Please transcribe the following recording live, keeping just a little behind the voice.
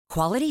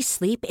Quality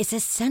sleep is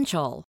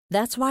essential.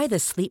 That's why the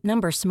Sleep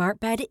Number Smart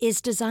Bed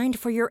is designed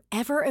for your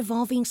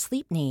ever-evolving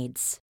sleep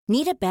needs.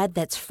 Need a bed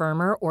that's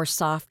firmer or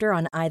softer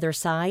on either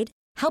side?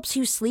 Helps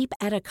you sleep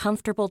at a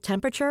comfortable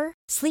temperature?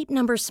 Sleep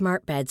Number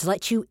Smart Beds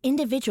let you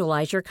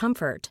individualize your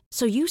comfort,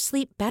 so you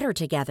sleep better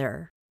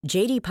together.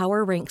 J.D.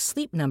 Power ranks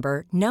Sleep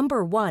Number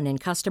number 1 in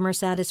customer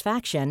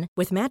satisfaction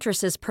with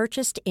mattresses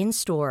purchased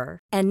in-store.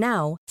 And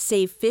now,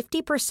 save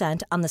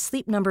 50% on the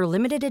Sleep Number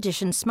Limited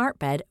Edition Smart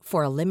Bed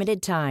for a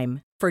limited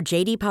time. For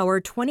J.D. Power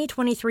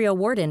 2023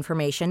 award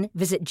information,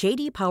 visit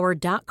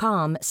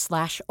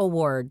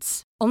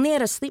jdpower.com/awards. Only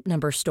at a Sleep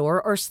Number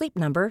store or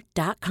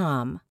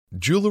sleepnumber.com.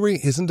 Jewelry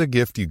isn't a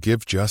gift you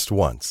give just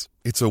once.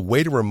 It's a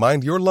way to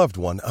remind your loved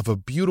one of a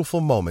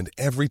beautiful moment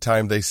every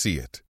time they see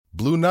it.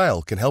 Blue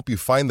Nile can help you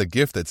find the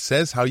gift that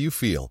says how you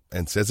feel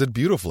and says it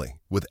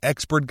beautifully, with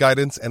expert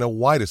guidance and a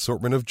wide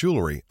assortment of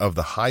jewelry of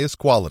the highest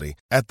quality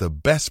at the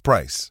best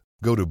price.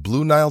 Go to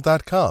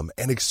BlueNile.com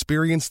and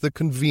experience the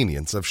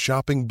convenience of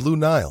shopping Blue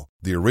Nile,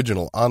 the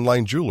original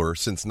online jeweler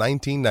since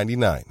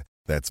 1999.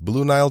 That's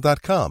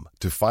BlueNile.com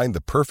to find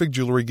the perfect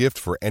jewelry gift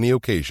for any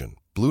occasion.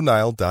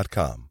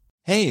 BlueNile.com.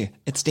 Hey,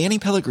 it's Danny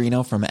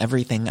Pellegrino from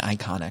Everything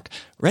Iconic.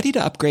 Ready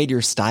to upgrade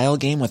your style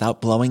game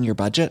without blowing your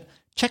budget?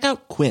 Check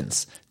out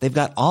Quince. They've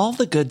got all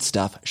the good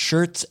stuff,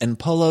 shirts and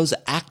polos,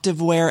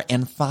 activewear,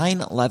 and fine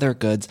leather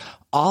goods,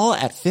 all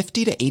at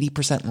 50 to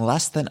 80%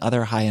 less than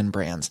other high-end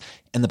brands.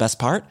 And the best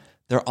part?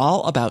 They're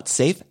all about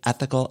safe,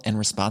 ethical, and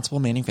responsible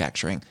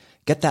manufacturing.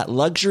 Get that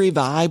luxury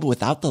vibe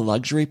without the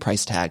luxury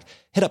price tag.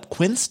 Hit up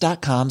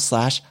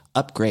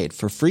quince.com/upgrade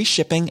for free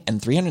shipping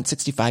and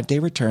 365-day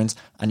returns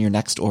on your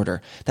next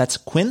order. That's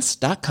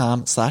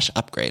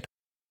quince.com/upgrade.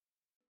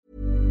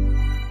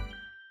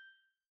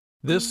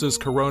 This is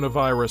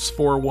Coronavirus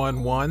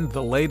 411,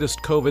 the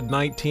latest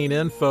COVID-19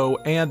 info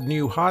and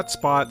new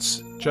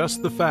hotspots,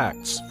 just the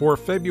facts, for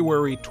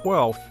February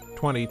 12th,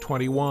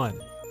 2021.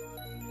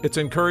 It's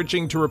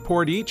encouraging to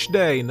report each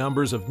day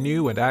numbers of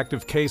new and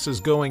active cases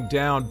going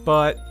down,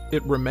 but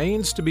it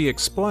remains to be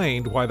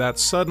explained why that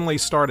suddenly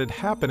started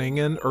happening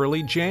in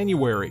early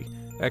January.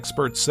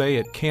 Experts say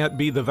it can't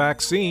be the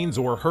vaccines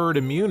or herd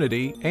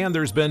immunity, and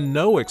there's been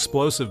no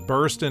explosive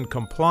burst in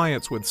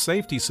compliance with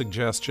safety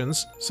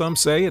suggestions. Some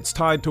say it's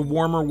tied to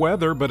warmer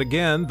weather, but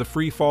again, the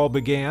free fall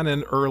began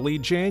in early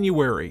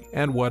January.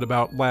 And what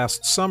about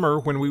last summer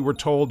when we were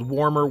told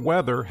warmer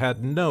weather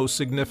had no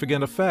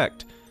significant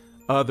effect?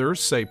 Others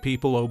say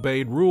people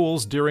obeyed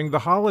rules during the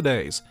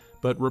holidays,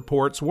 but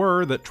reports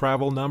were that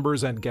travel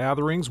numbers and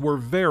gatherings were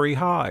very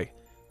high.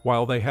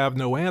 While they have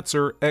no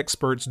answer,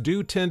 experts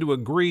do tend to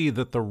agree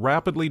that the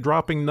rapidly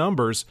dropping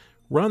numbers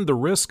run the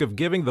risk of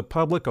giving the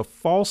public a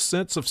false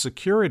sense of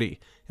security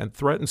and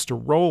threatens to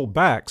roll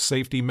back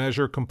safety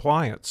measure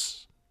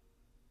compliance.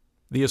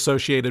 The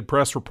Associated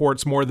Press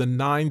reports more than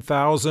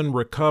 9,000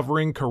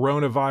 recovering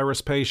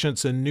coronavirus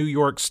patients in New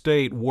York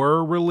State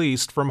were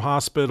released from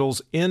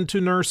hospitals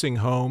into nursing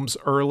homes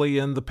early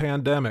in the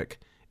pandemic.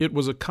 It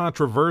was a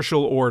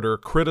controversial order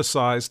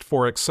criticized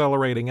for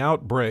accelerating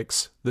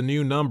outbreaks. The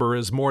new number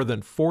is more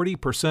than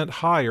 40%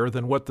 higher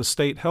than what the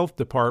state health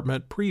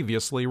department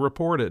previously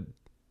reported.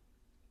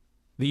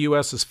 The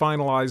U.S. has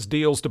finalized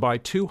deals to buy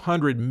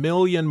 200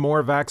 million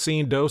more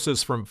vaccine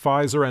doses from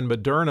Pfizer and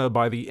Moderna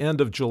by the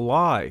end of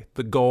July.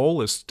 The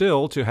goal is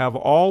still to have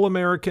all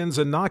Americans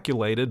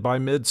inoculated by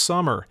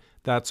midsummer.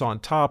 That's on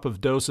top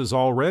of doses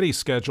already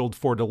scheduled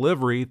for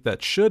delivery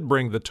that should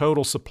bring the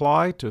total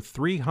supply to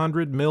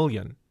 300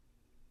 million.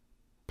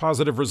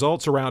 Positive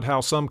results around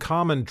how some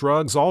common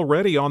drugs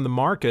already on the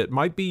market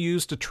might be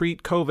used to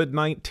treat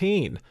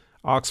COVID-19.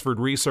 Oxford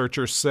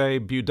researchers say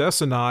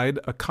budesonide,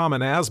 a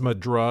common asthma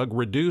drug,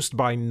 reduced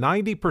by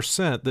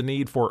 90% the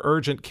need for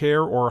urgent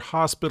care or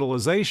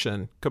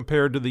hospitalization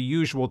compared to the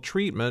usual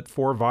treatment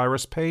for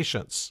virus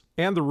patients.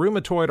 And the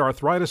rheumatoid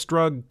arthritis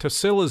drug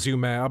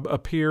tocilizumab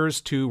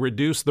appears to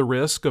reduce the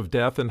risk of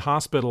death in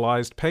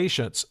hospitalized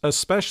patients,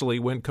 especially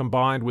when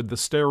combined with the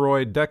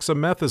steroid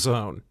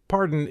dexamethasone.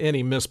 Pardon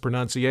any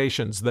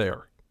mispronunciations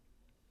there.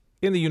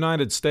 In the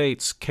United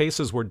States,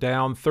 cases were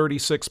down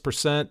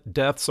 36%,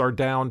 deaths are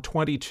down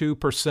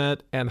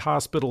 22%, and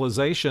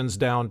hospitalizations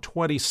down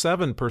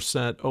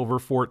 27% over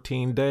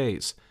 14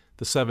 days.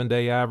 The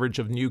 7-day average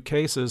of new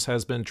cases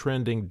has been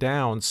trending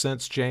down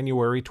since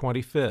January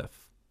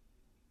 25th.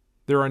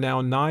 There are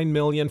now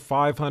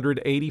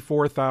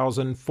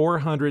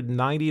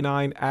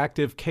 9,584,499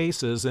 active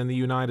cases in the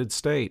United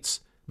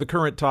States. The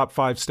current top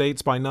 5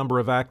 states by number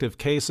of active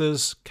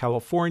cases: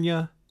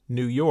 California,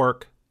 New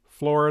York,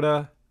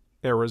 Florida,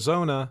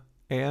 Arizona,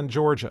 and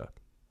Georgia.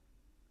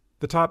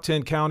 The top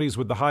 10 counties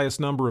with the highest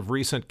number of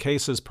recent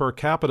cases per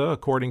capita,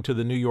 according to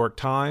the New York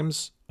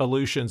Times: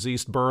 Aleutians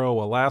East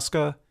Borough,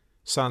 Alaska;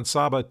 San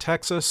Saba,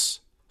 Texas;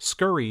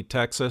 Scurry,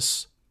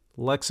 Texas;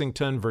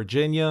 Lexington,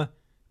 Virginia;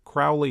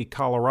 Crowley,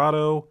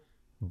 Colorado;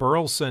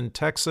 Burleson,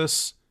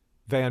 Texas;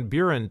 Van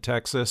Buren,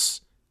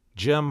 Texas;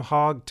 Jim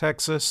Hogg,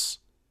 Texas;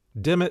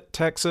 Dimmitt,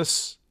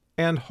 Texas;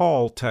 and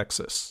Hall,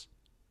 Texas.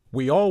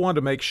 We all want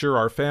to make sure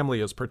our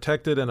family is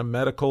protected in a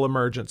medical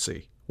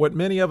emergency. What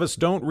many of us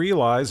don't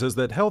realize is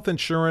that health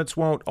insurance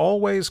won't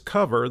always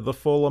cover the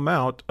full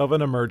amount of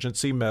an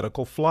emergency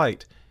medical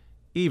flight.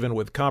 Even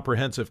with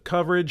comprehensive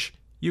coverage,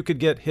 you could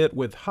get hit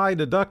with high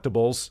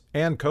deductibles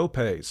and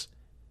copays.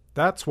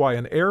 That's why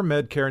an Air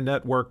Medcare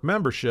Network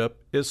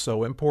membership is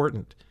so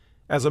important.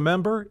 As a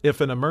member, if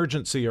an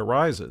emergency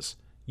arises,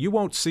 you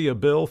won't see a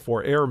bill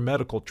for air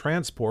medical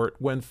transport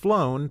when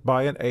flown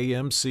by an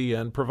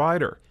AMCN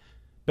provider.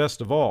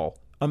 Best of all,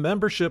 a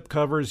membership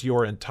covers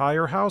your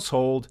entire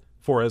household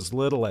for as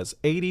little as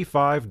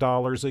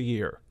 $85 a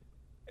year.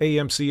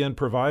 AMCN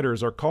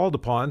providers are called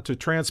upon to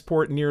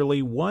transport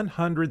nearly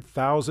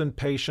 100,000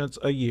 patients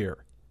a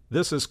year.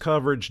 This is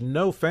coverage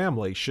no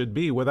family should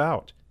be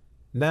without.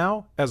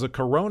 Now, as a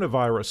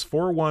Coronavirus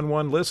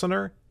 411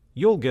 listener,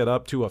 you'll get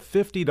up to a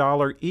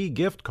 $50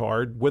 e-gift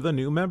card with a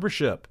new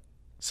membership.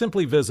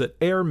 Simply visit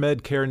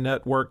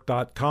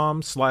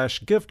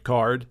airmedcarenetwork.com/gift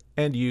card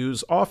and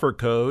use offer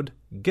code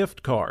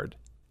GIFTCARD.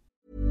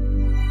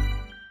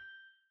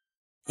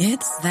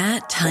 It's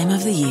that time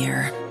of the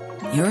year.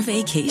 Your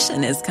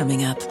vacation is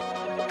coming up.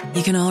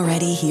 You can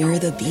already hear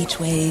the beach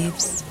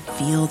waves,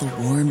 feel the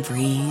warm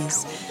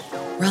breeze,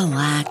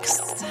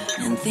 relax,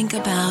 and think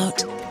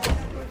about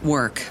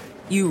work.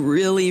 You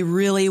really,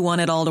 really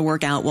want it all to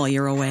work out while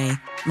you're away.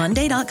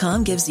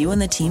 Monday.com gives you and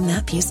the team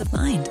that peace of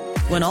mind.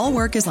 When all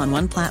work is on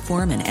one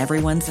platform and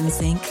everyone's in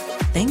sync,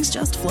 things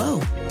just flow.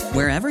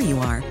 Wherever you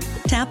are,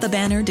 tap the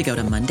banner to go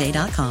to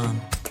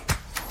Monday.com.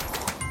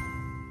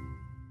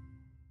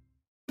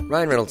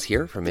 Ryan Reynolds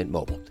here from Mint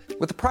Mobile.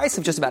 With the price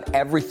of just about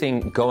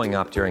everything going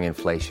up during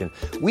inflation,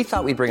 we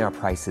thought we'd bring our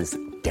prices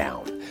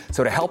down.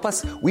 So to help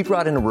us, we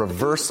brought in a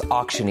reverse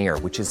auctioneer,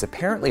 which is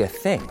apparently a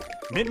thing.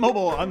 Mint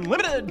Mobile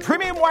Unlimited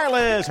Premium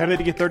Wireless. How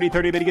to get 30,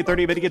 30, bit to get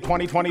 30, bit to get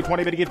 20, 20,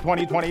 20, bit to get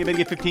 20, 20, bit to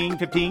get 15,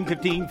 15,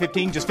 15,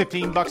 15, just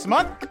 $15 a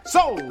month?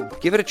 Sold!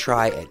 Give it a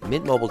try at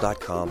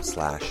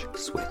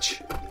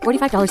mintmobile.com/switch.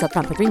 $45 up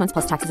front for 3 months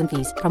plus taxes and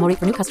fees. Promo rate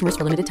for new customers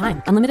for limited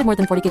time. Unlimited more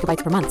than 40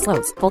 gigabytes per month.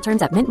 Slows full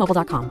terms at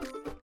mintmobile.com.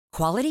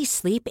 Quality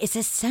sleep is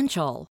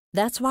essential.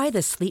 That's why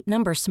the Sleep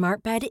Number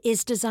Smart Bed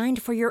is designed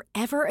for your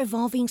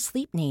ever-evolving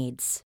sleep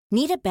needs.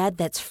 Need a bed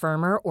that's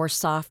firmer or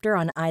softer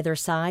on either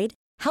side?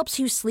 Helps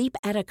you sleep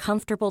at a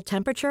comfortable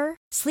temperature?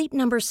 Sleep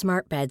Number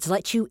Smart Beds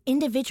let you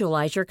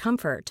individualize your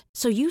comfort,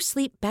 so you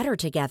sleep better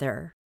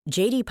together.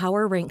 J.D.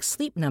 Power ranks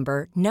Sleep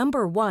Number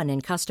number 1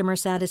 in customer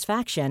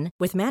satisfaction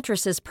with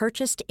mattresses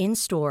purchased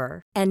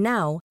in-store. And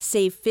now,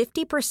 save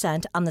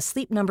 50% on the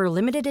Sleep Number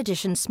Limited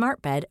Edition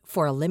Smart Bed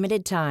for a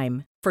limited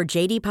time. For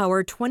J.D.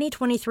 Power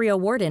 2023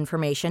 award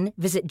information,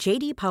 visit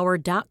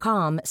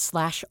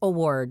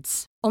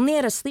jdpower.com/awards. Only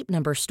at a Sleep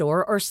Number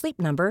store or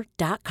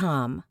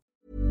sleepnumber.com.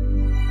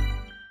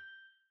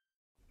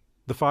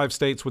 The 5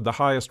 states with the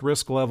highest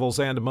risk levels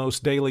and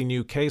most daily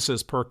new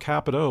cases per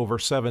capita over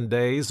 7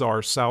 days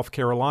are South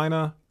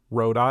Carolina,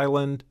 Rhode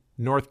Island,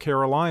 North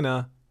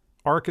Carolina,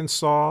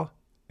 Arkansas,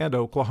 and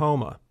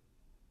Oklahoma.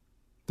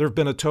 There have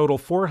been a total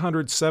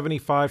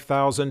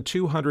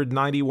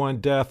 475,291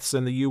 deaths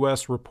in the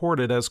U.S.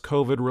 reported as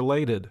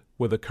COVID-related,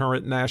 with a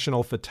current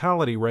national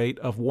fatality rate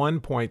of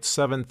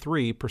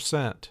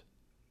 1.73%.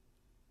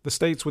 The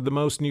states with the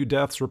most new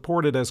deaths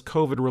reported as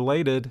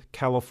COVID-related: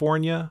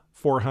 California,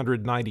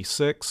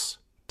 496,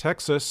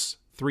 Texas,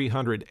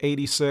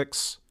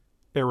 386,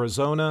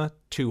 Arizona,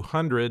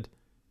 200,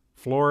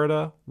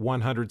 Florida,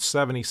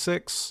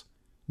 176,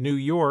 New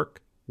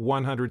York,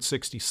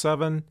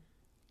 167,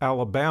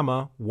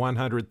 Alabama,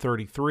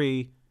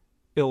 133,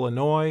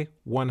 Illinois,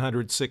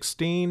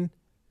 116,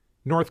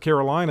 North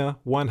Carolina,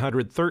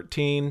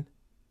 113,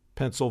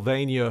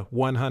 Pennsylvania,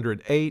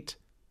 108,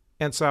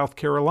 and South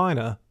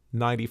Carolina,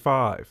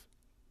 95.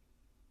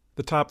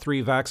 The top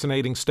 3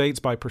 vaccinating states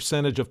by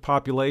percentage of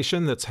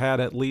population that's had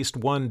at least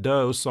one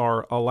dose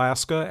are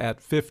Alaska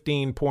at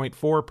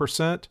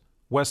 15.4%,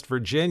 West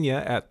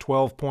Virginia at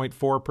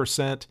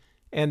 12.4%,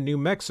 and New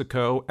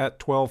Mexico at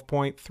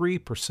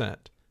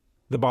 12.3%.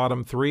 The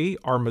bottom 3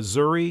 are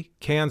Missouri,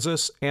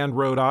 Kansas, and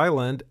Rhode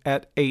Island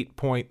at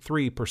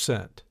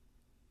 8.3%.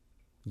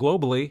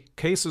 Globally,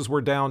 cases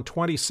were down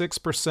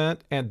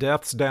 26% and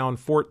deaths down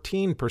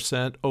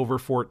 14% over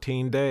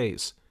 14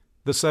 days.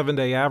 The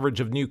 7-day average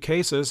of new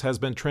cases has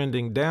been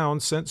trending down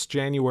since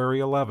January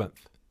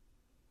 11th.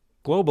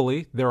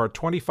 Globally, there are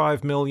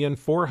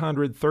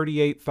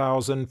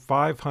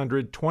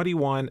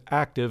 25,438,521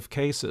 active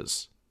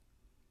cases.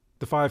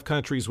 The 5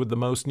 countries with the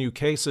most new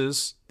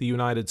cases: the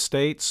United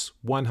States,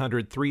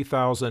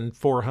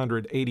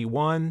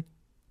 103,481,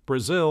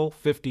 Brazil,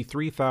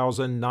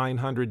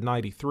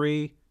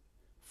 53,993,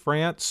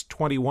 France,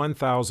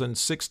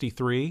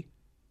 21,063,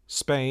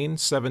 Spain,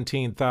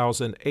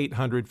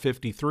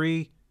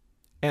 17,853,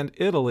 and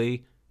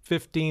Italy,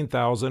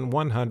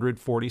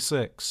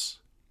 15,146.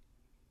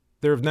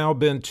 There have now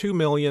been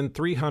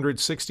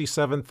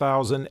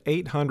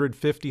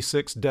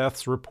 2,367,856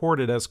 deaths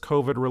reported as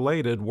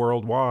COVID-related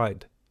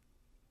worldwide.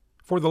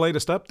 For the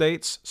latest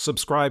updates,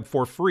 subscribe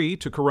for free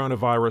to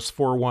Coronavirus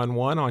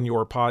 411 on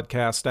your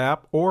podcast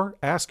app or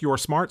ask your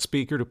smart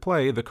speaker to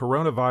play the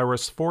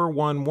Coronavirus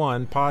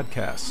 411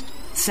 podcast.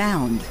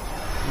 Sound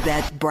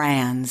that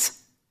brands.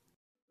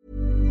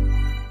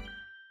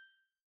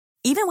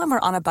 Even when we're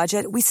on a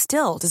budget, we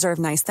still deserve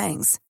nice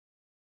things.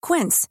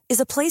 Quince is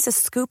a place to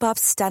scoop up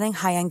stunning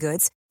high-end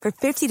goods for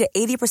 50 to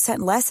 80%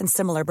 less than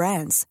similar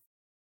brands.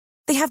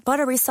 They have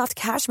buttery soft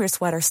cashmere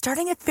sweaters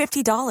starting at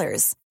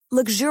 $50,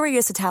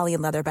 luxurious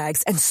Italian leather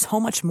bags, and so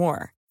much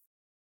more.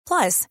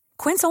 Plus,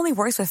 Quince only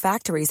works with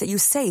factories that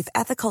use safe,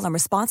 ethical, and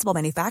responsible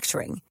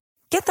manufacturing.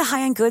 Get the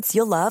high-end goods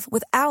you'll love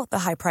without the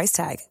high price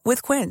tag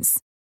with Quince.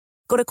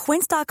 Go to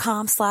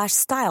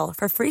quince.com/style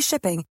for free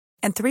shipping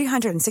and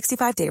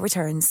 365-day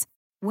returns.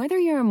 Whether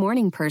you're a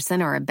morning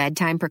person or a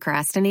bedtime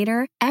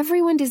procrastinator,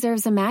 everyone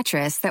deserves a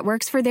mattress that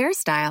works for their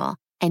style.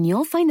 And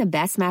you'll find the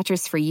best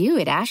mattress for you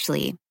at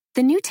Ashley.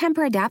 The new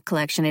Temper-Adapt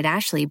collection at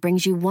Ashley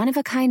brings you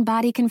one-of-a-kind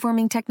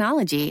body-conforming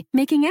technology,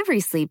 making every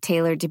sleep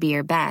tailored to be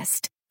your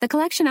best. The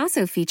collection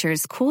also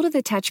features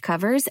cool-to-the-touch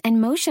covers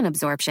and motion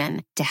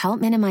absorption to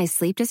help minimize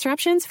sleep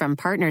disruptions from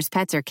partners,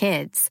 pets, or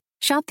kids.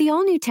 Shop the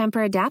all-new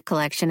Temper-Adapt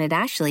collection at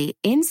Ashley,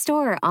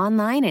 in-store or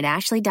online at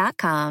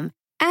ashley.com.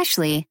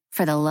 Ashley,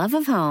 for the love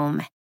of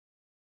home.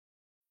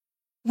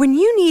 When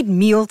you need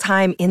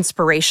mealtime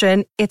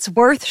inspiration, it's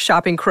worth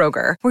shopping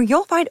Kroger, where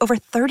you'll find over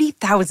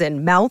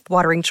 30,000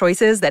 mouth-watering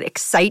choices that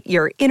excite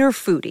your inner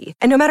foodie.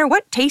 And no matter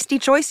what tasty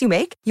choice you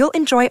make, you'll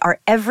enjoy our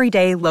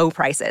everyday low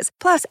prices,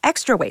 plus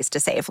extra ways to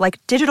save,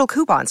 like digital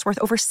coupons worth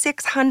over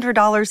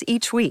 $600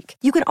 each week.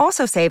 You can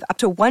also save up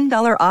to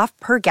 $1 off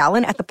per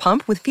gallon at the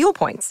pump with fuel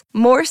points.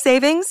 More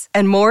savings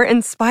and more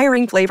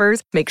inspiring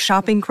flavors make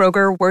shopping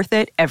Kroger worth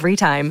it every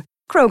time.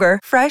 Kroger,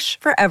 fresh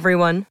for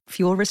everyone.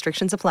 Fuel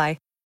restrictions apply.